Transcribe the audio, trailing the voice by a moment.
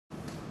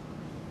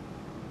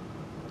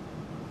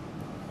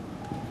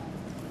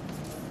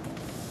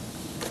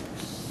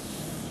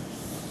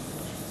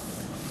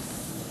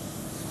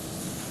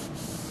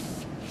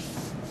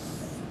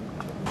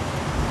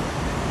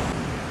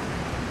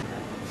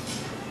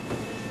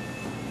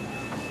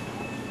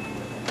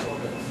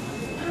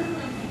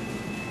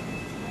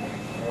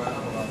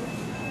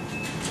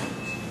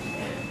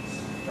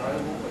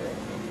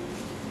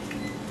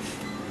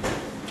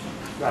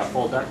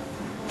full deck?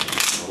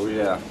 Oh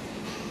yeah.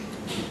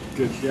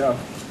 Good job.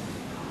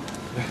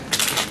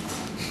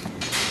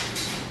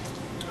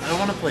 I don't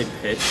want to play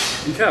pitch.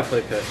 You can't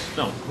play pitch.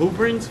 No, who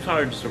brings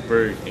cards to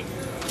Burger King?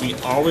 We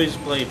always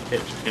play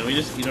pitch. Can we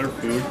just eat our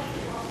food?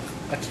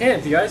 I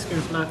can't. The ice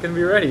cream's not going to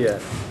be ready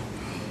yet.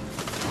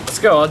 Let's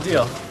go. I'll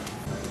deal.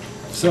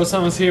 So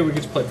someone's here. We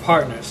get to play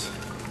partners.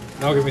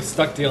 Now we're going to be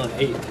stuck dealing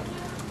 8.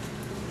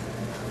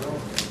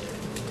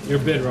 Your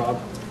bid, Rob.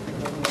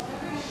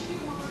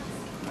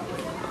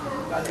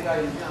 I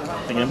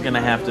think I'm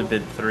gonna have to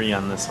bid 3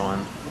 on this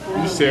one.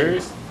 Are you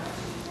serious?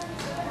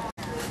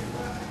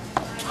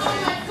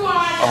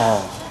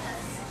 Oh.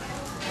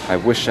 I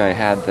wish I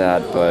had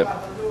that, but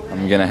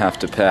I'm gonna have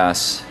to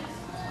pass.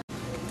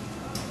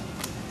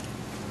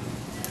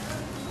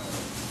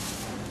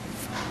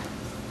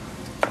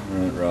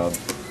 Alright, Rob.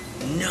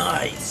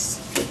 Nice!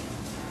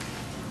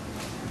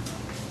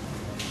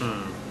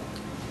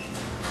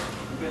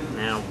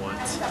 Now what?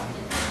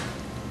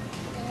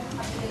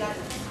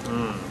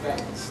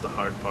 This is the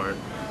hard part.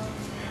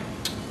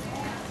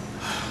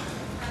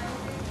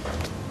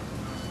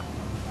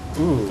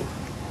 Ooh.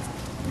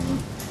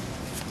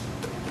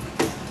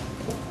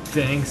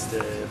 Thanks,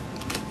 Dave.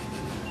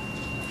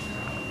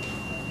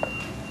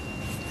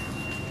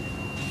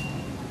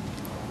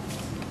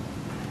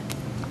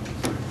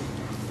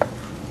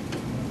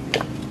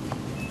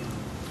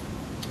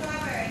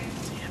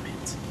 Damn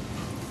it.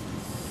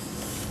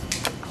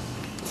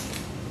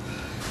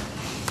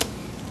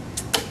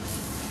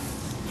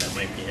 That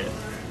might be it.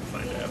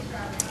 Find out.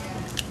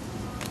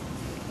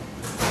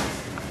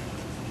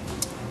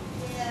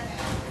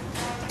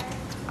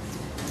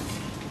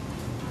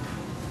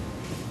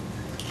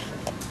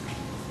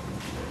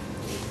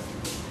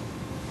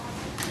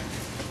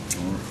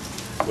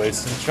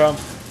 Wasting Trump.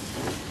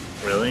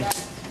 Really?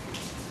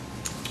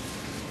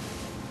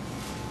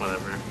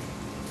 Whatever.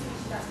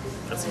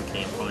 Got some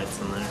game points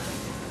in there.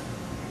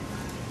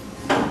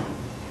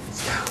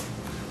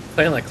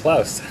 Playing like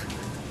Klaus.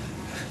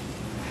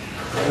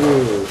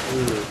 Ooh,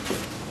 ooh.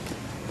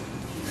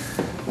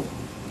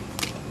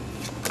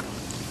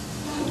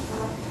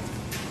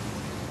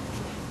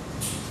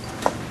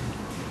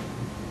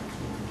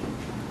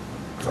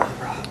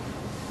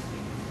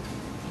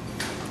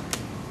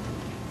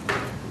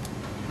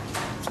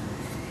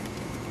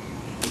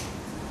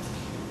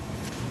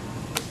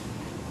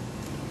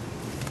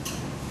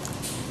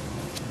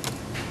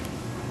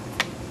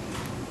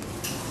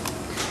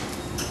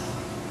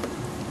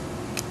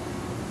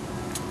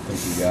 I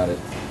think you got it.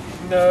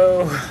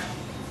 No.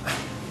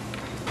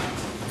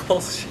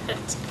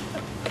 Bullshit.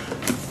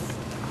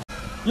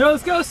 Yo,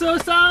 let's go,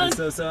 So-san!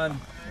 So-san.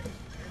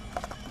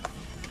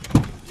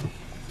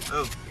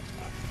 Oh.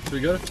 Should we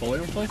go to Fuller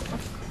and play?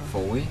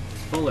 Foley?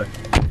 Fuller.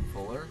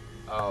 Fuller?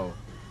 Oh.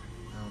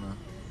 I don't know.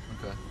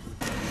 Okay.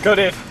 Go,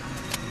 Dave.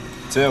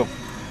 2.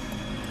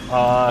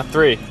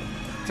 3.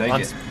 Take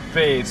On it.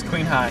 spades,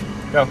 queen high.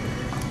 Go.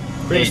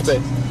 Queen of 8.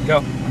 spades.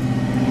 Go.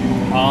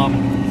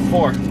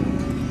 4.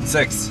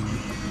 6.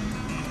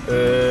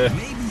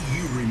 Maybe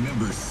you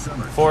remember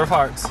summer 4 of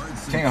hearts.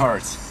 King of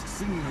hearts.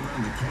 singing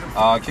around the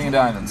campfire. King of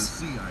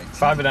diamonds.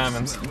 5 of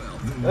diamonds.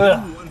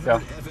 Ugh.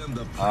 Go.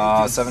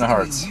 7 of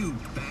hearts.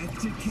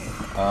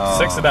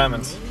 6 of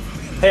diamonds.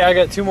 Hey, I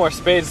got 2 more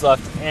spades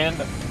left. And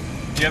do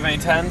you have any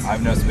 10s? I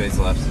have no spades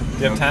left.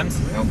 Do you have 10s?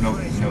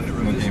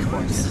 No game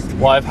points.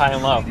 Well, I have high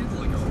and low.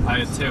 I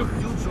had 2.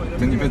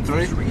 Didn't you bid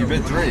 3? You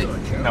bid 3.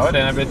 No, I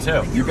didn't. I bid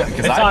 2. You bet,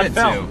 because It's I on bid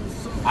film.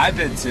 2. I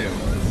bid 2.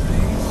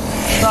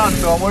 It's on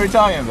film. What are you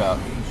talking about?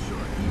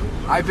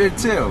 I bid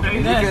 2. you And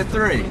you did. bid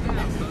 3.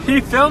 He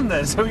filmed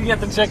this, so we get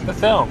to check the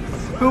film.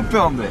 Who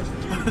filmed it?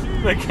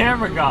 The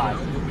camera guy.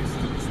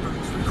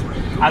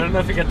 I don't know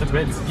if you got the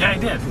bids. Yeah, I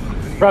did.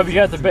 Rob, you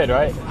got the bid,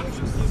 right?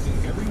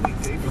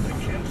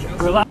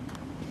 Relax.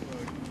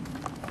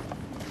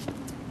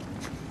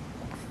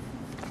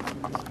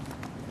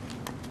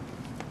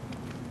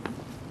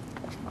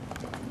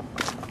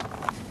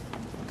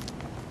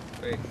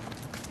 Wait.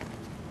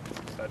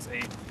 That's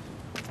 8.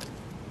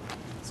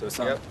 So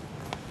some. Yep.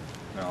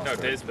 No, No,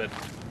 sorry. Dave's bid.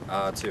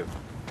 2.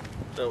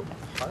 So,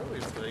 how are we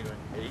going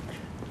 8?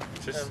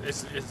 Just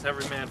it's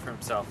every man for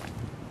himself.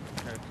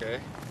 Okay.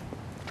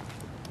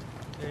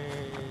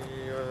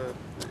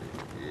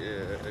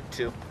 Yeah,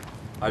 2.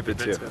 I bid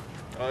 2. Bid 2.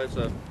 Oh, it's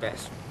a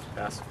pass.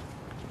 Pass.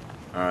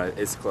 Alright,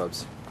 ace of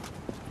clubs.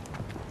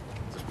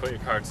 Just put your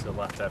cards to the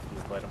left after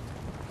you played them.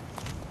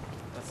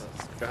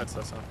 Go ahead,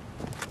 Sosa.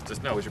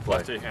 Just no. What'd you play?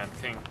 Left to your hand.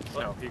 King.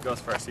 No, he goes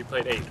first. He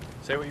played 8.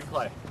 Say what you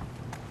play.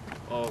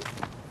 Oh.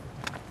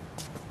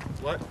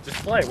 What? Just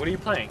play. What are you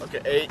playing?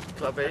 Okay, 8,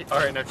 club 8. All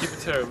right, now keep it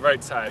to the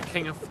right side.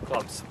 King of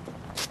clubs.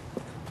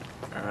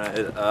 Alright,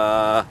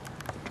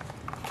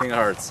 King of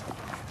hearts.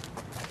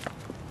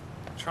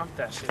 Trump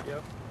that shit,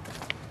 yo.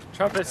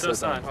 Trump it,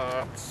 Sosan.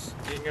 Hearts.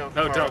 King of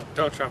No, hearts.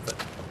 don't trump it.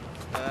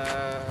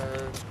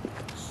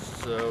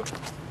 So,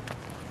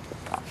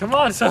 Come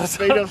on, Sosan.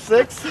 spade of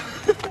 6.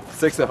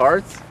 6 of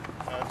hearts?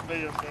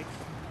 Spade of 6.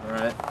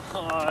 Alright.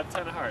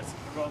 10 of hearts.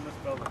 We're going this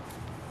building.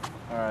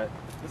 Alright.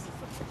 This is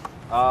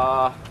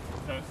the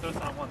so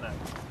Sosan won that.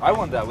 I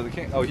won that with the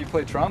king. Oh, he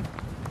played Trump?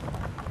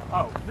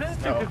 Oh, this is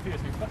too No.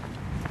 confusing.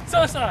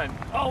 Sosan!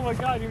 Oh my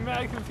god, you're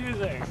mad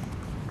confusing.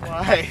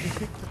 Why?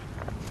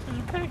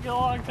 It's taking a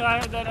long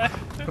time, and then I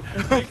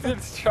think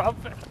it's Trump.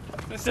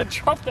 It's a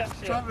Trump that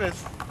shit. Trump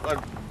is like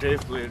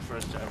Dave Bleed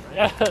first time,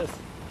 right? Yes.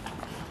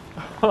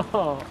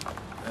 Oh.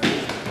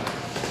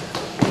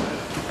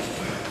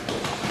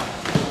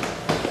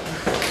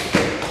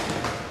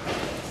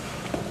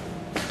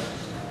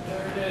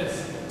 There it is.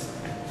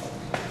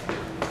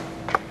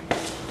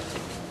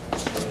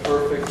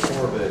 Perfect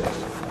orbit.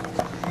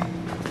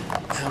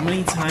 How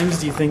many times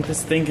do you think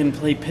this thing can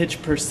play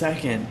pitch per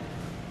second?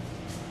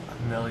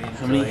 A million.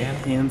 How many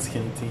hands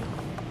can it deal?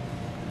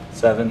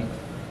 7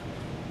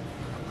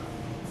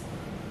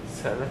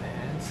 7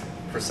 hands.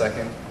 per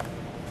second.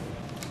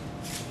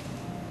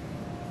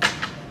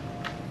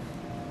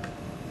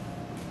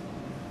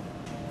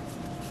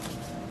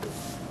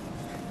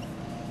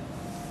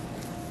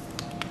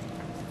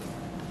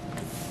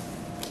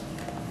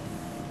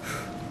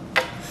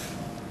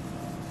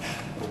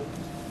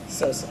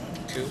 Sosan.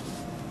 2.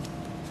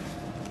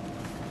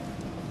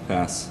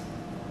 Pass.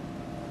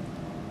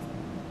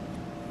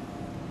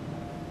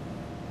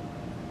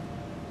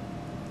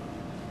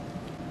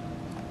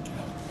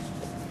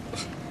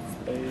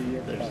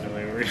 There's no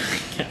way we're gonna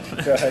get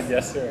that. Go ahead,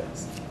 yes there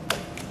is.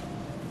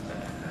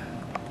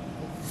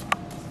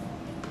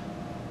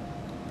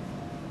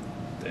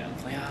 Damn,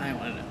 play a high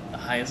one. The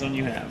highest one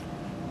you have.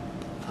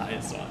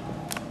 Highest one.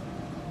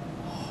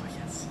 Oh,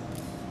 yes.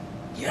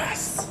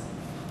 Yes!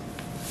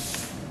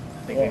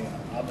 Well,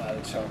 I'm out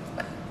of Trump.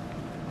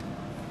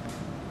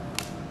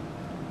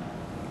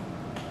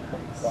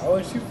 Why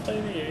would you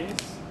play the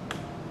ace?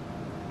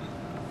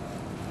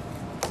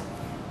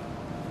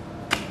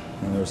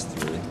 And there's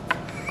 3.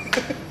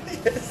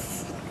 Yes.